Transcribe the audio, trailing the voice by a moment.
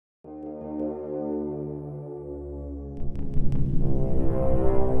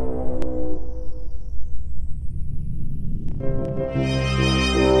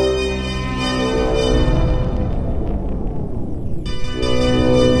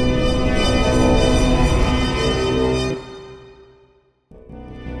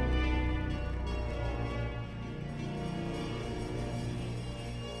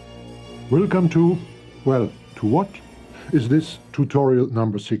Welcome to, well, to what? Is this tutorial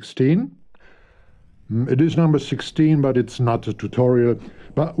number 16? It is number 16, but it's not a tutorial.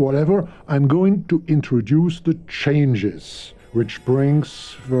 But whatever, I'm going to introduce the changes, which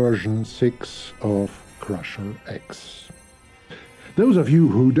brings version 6 of CrusherX. Those of you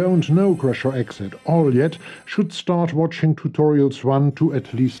who don't know CrusherX at all yet should start watching tutorials 1 to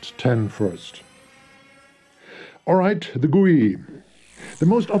at least 10 first. Alright, the GUI. The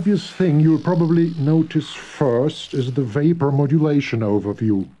most obvious thing you'll probably notice first is the vapor modulation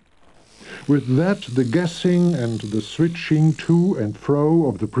overview. With that, the guessing and the switching to and fro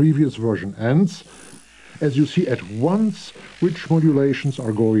of the previous version ends, as you see at once which modulations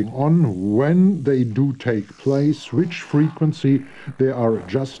are going on, when they do take place, which frequency they are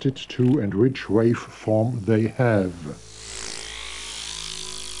adjusted to, and which waveform they have.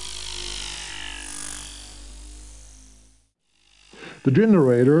 The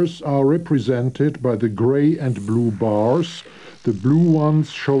generators are represented by the gray and blue bars, the blue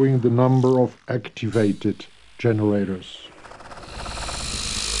ones showing the number of activated generators.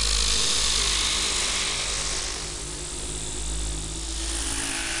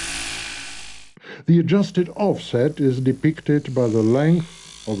 The adjusted offset is depicted by the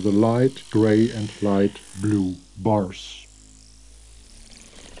length of the light gray and light blue bars.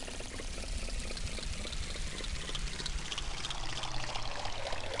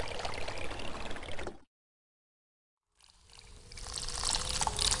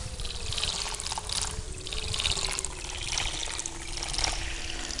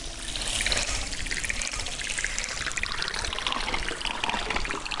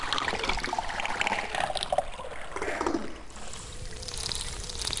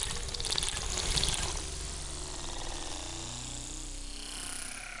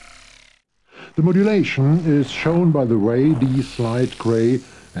 The modulation is shown by the way these light gray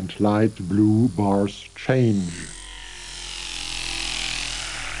and light blue bars change.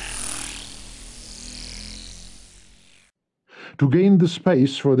 To gain the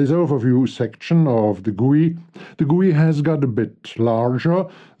space for this overview section of the GUI has got a bit larger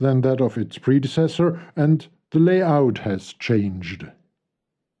than that of its predecessor, and the layout has changed.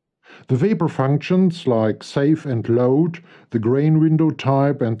 The vapor functions like save and load, the grain window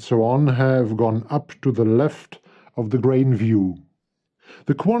type and so on have gone up to the left of the grain view.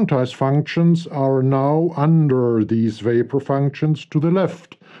 The quantize functions are now under these vapor functions to the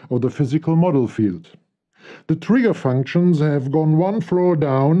left of the physical model field. The trigger functions have gone one floor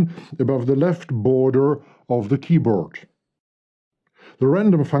down above the left border of the keyboard. The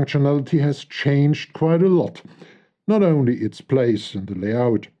random functionality has changed quite a lot, not only its place in the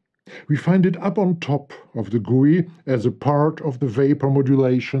layout. We find it up on top of the GUI as a part of the vapor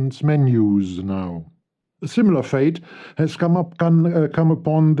modulations menus now. A similar fate has come upon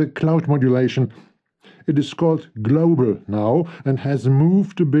the cloud modulation. It is called Global now and has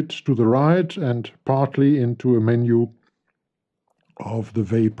moved a bit to the right and partly into a menu of the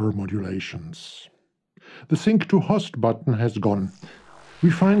vapor modulations. The Sync to Host button has gone. We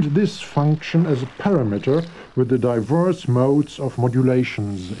find this function as a parameter with the diverse modes of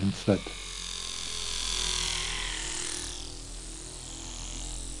modulations instead.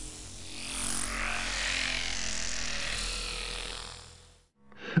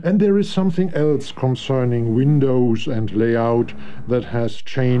 And there is something else concerning windows and layout that has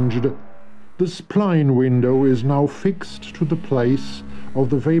changed. The spline window is now fixed to the place of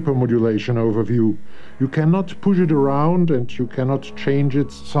the vapor modulation overview. You cannot push it around and you cannot change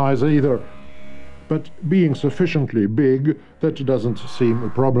its size either. But being sufficiently big, that doesn't seem a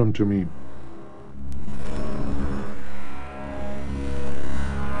problem to me.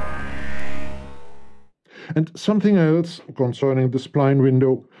 And something else concerning the spline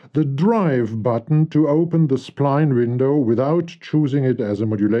window. The drive button to open the spline window without choosing it as a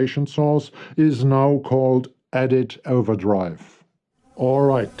modulation source is now called Edit Overdrive.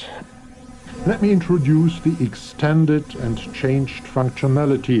 Alright, let me introduce the extended and changed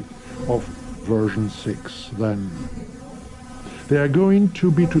functionality of version 6 then. There are going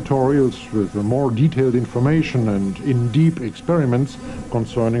to be tutorials with more detailed information and in-deep experiments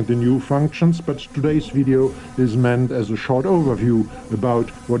concerning the new functions, but today's video is meant as a short overview about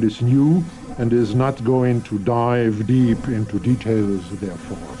what is new and is not going to dive deep into details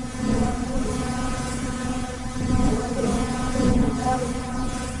therefore.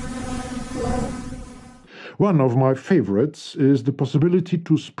 One of my favorites is the possibility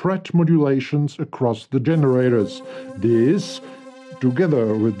to spread modulations across the generators. This,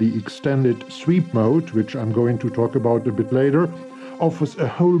 together with the extended sweep mode, which I'm going to talk about a bit later, offers a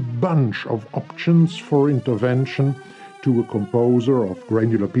whole bunch of options for intervention to a composer of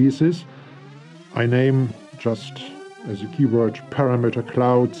granular pieces, I name just as a keyword parameter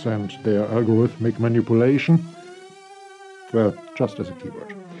clouds and their algorithmic manipulation. Well, just as a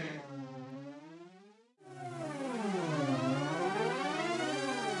keyword.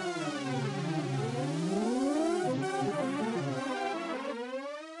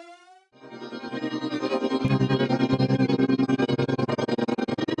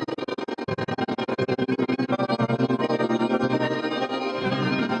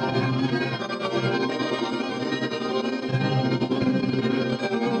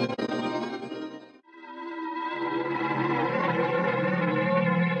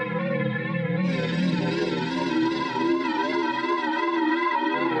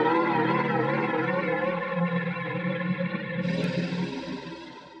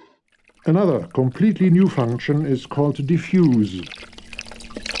 Another completely new function is called Diffuse.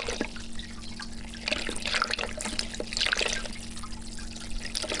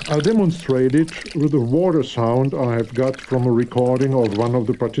 I'll demonstrate it with a water sound I have got from a recording of one of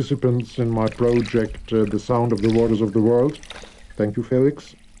the participants in my project, The Sound of the Waters of the World. Thank you,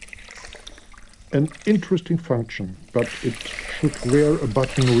 Felix. An interesting function, but it should wear a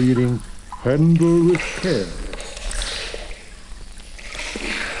button reading "Handle with care."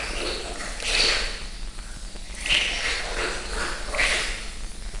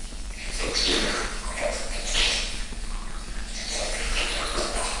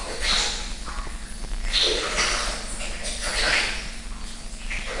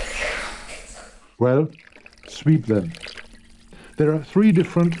 Well, sweep then. There are 3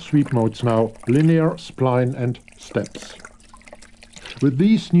 different sweep modes now: linear, spline and steps. With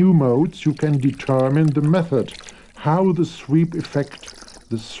these new modes you can determine the method, how the sweep effect,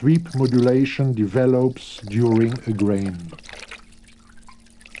 the sweep modulation develops during a grain.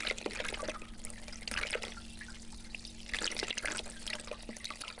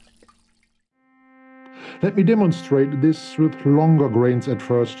 Let me demonstrate this with longer grains at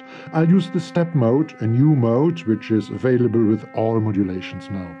first. I'll use the step mode, a new mode which is available with all modulations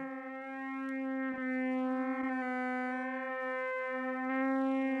now.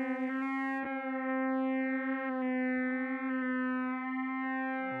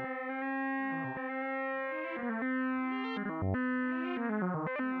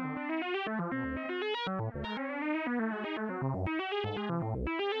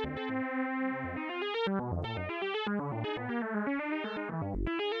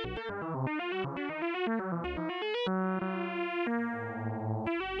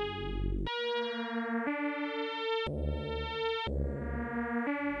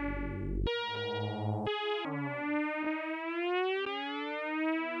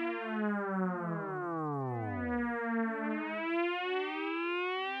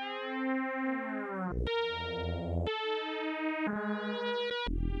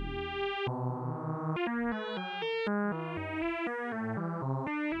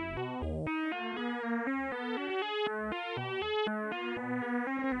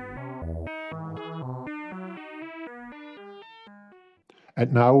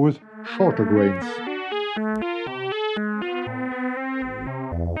 And now with shorter grains.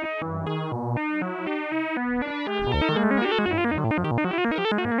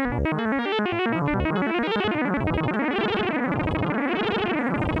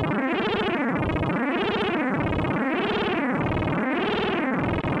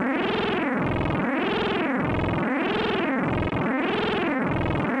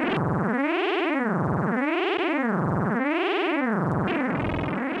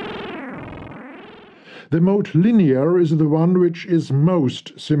 The mode linear is the one which is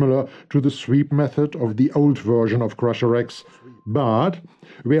most similar to the sweep method of the old version of CrusherX, but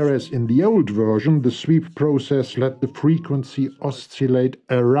whereas in the old version the sweep process let the frequency oscillate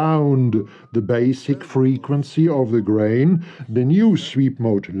around the basic frequency of the grain, the new sweep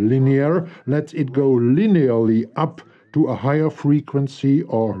mode linear lets it go linearly up to a higher frequency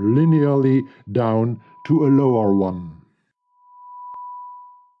or linearly down to a lower one.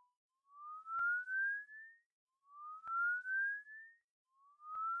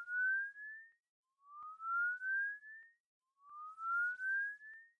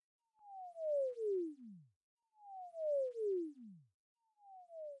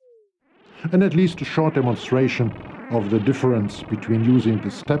 And at least a short demonstration of the difference between using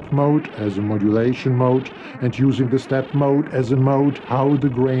the step mode as a modulation mode and using the step mode as a mode how the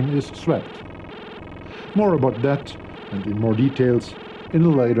grain is swept. More about that and in more details in a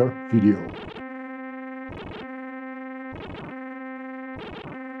later video.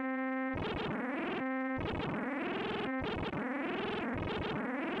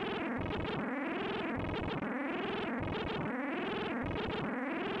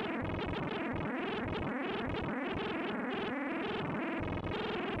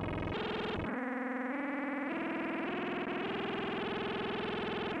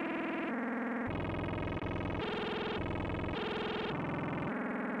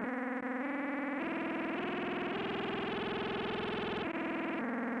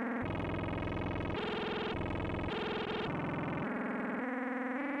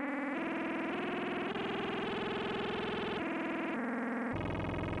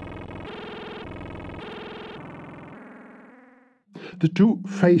 The two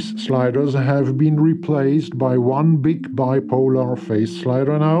phase sliders have been replaced by one big bipolar phase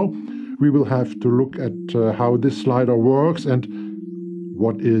slider now. We will have to look at how this slider works and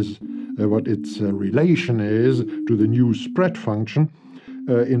what its relation is to the new spread function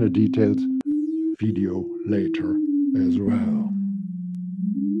in a detailed video later as well.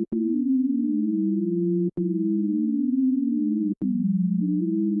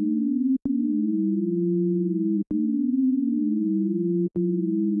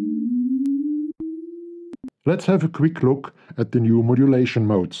 Let's have a quick look at the new modulation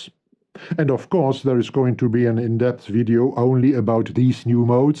modes. And of course, there is going to be an in-depth video only about these new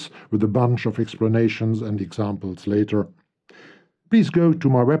modes with a bunch of explanations and examples later. Please go to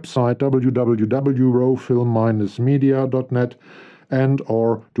my website www.rofilm-media.net and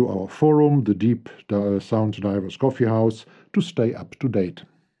or to our forum, the Deep Sound Divers Coffee House, to stay up to date.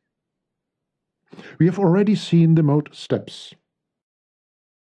 We have already seen the mode steps.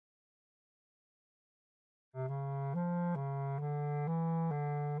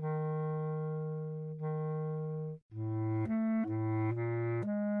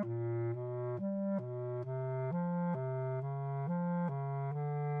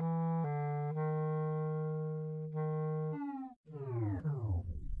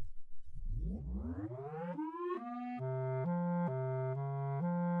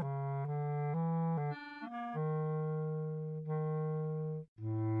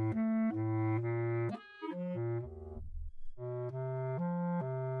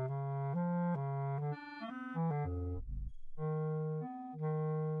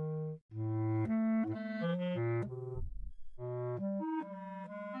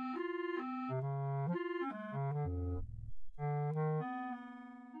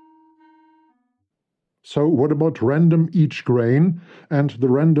 So what about random each grain and the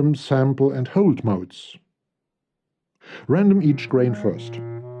random sample and hold modes? Random each grain first.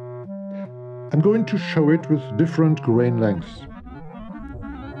 I'm going to show it with different grain lengths.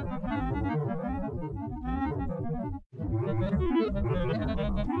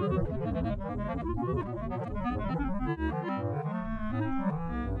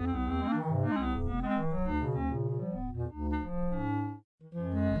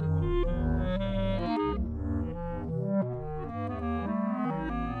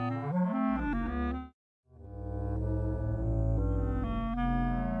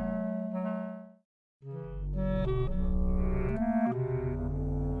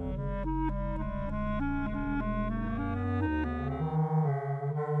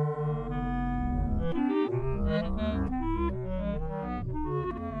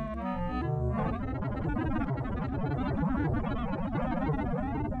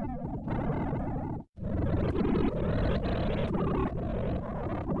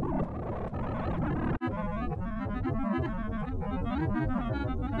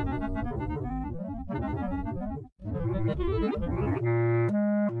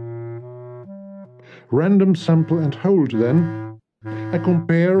 Random sample and hold then, I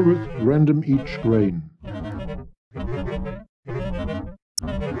compare with random each grain.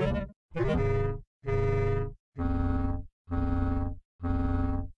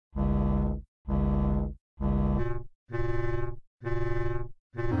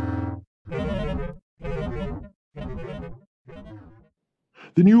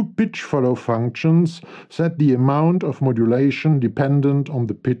 The new pitch follow functions set the amount of modulation dependent on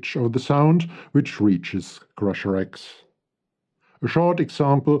the pitch of the sound which reaches CrusherX. A short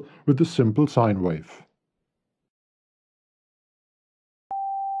example with a simple sine wave.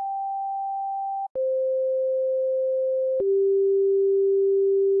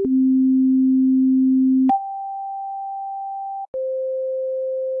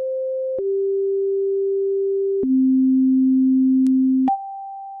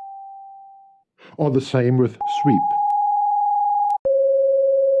 Or the same with sweep.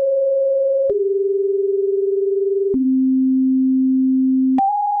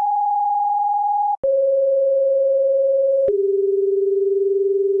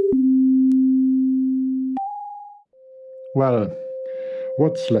 Well,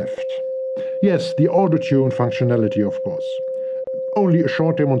 what's left? Yes, the Autotune functionality, of course. Only a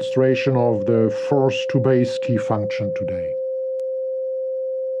short demonstration of the force to bass key function today.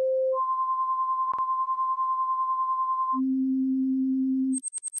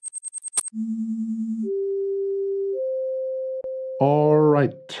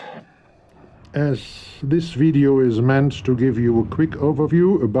 Alright, as this video is meant to give you a quick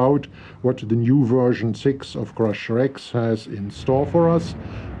overview about what the new version 6 of CrusherX has in store for us,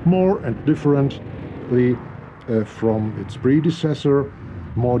 more and differently from its predecessor,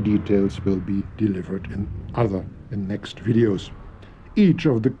 more details will be delivered in next videos. Each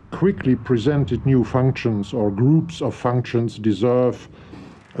of the quickly presented new functions or groups of functions deserve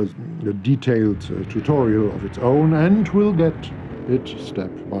a detailed tutorial of its own, and we'll get it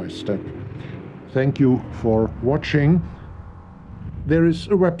step by step. Thank you for watching. There is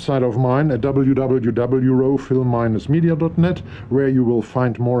a website of mine at www.rofil-media.net where you will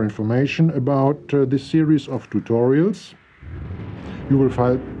find more information about this series of tutorials. You will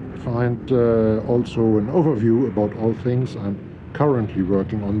find also an overview about all things I'm currently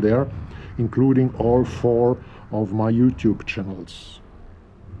working on there, including all 4 of my YouTube channels.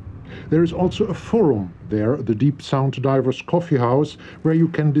 There is also a forum there, the Deep Sound Divers Coffee House, where you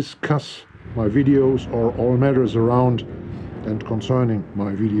can discuss my videos or all matters around and concerning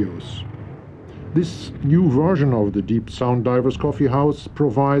my videos. This new version of the Deep Sound Divers Coffee House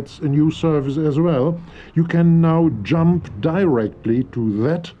provides a new service as well. You can now jump directly to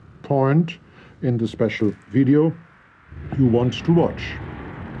that point in the special video you want to watch.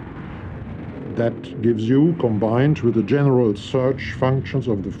 That gives you, combined with the general search functions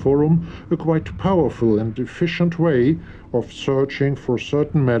of the forum, a quite powerful and efficient way of searching for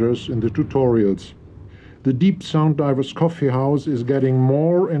certain matters in the tutorials. The Deep Sound Divers Coffee House is getting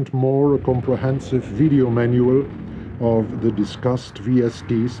more and more a comprehensive video manual of the discussed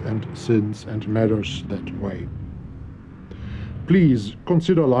VSTs and synths and matters that way. Please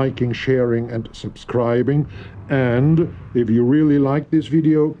consider liking, sharing and subscribing, and if you really like this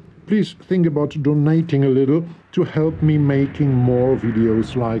video, please think about donating a little to help me making more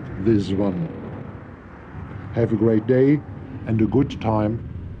videos like this one. Have a great day and a good time,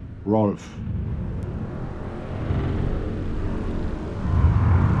 Rolf.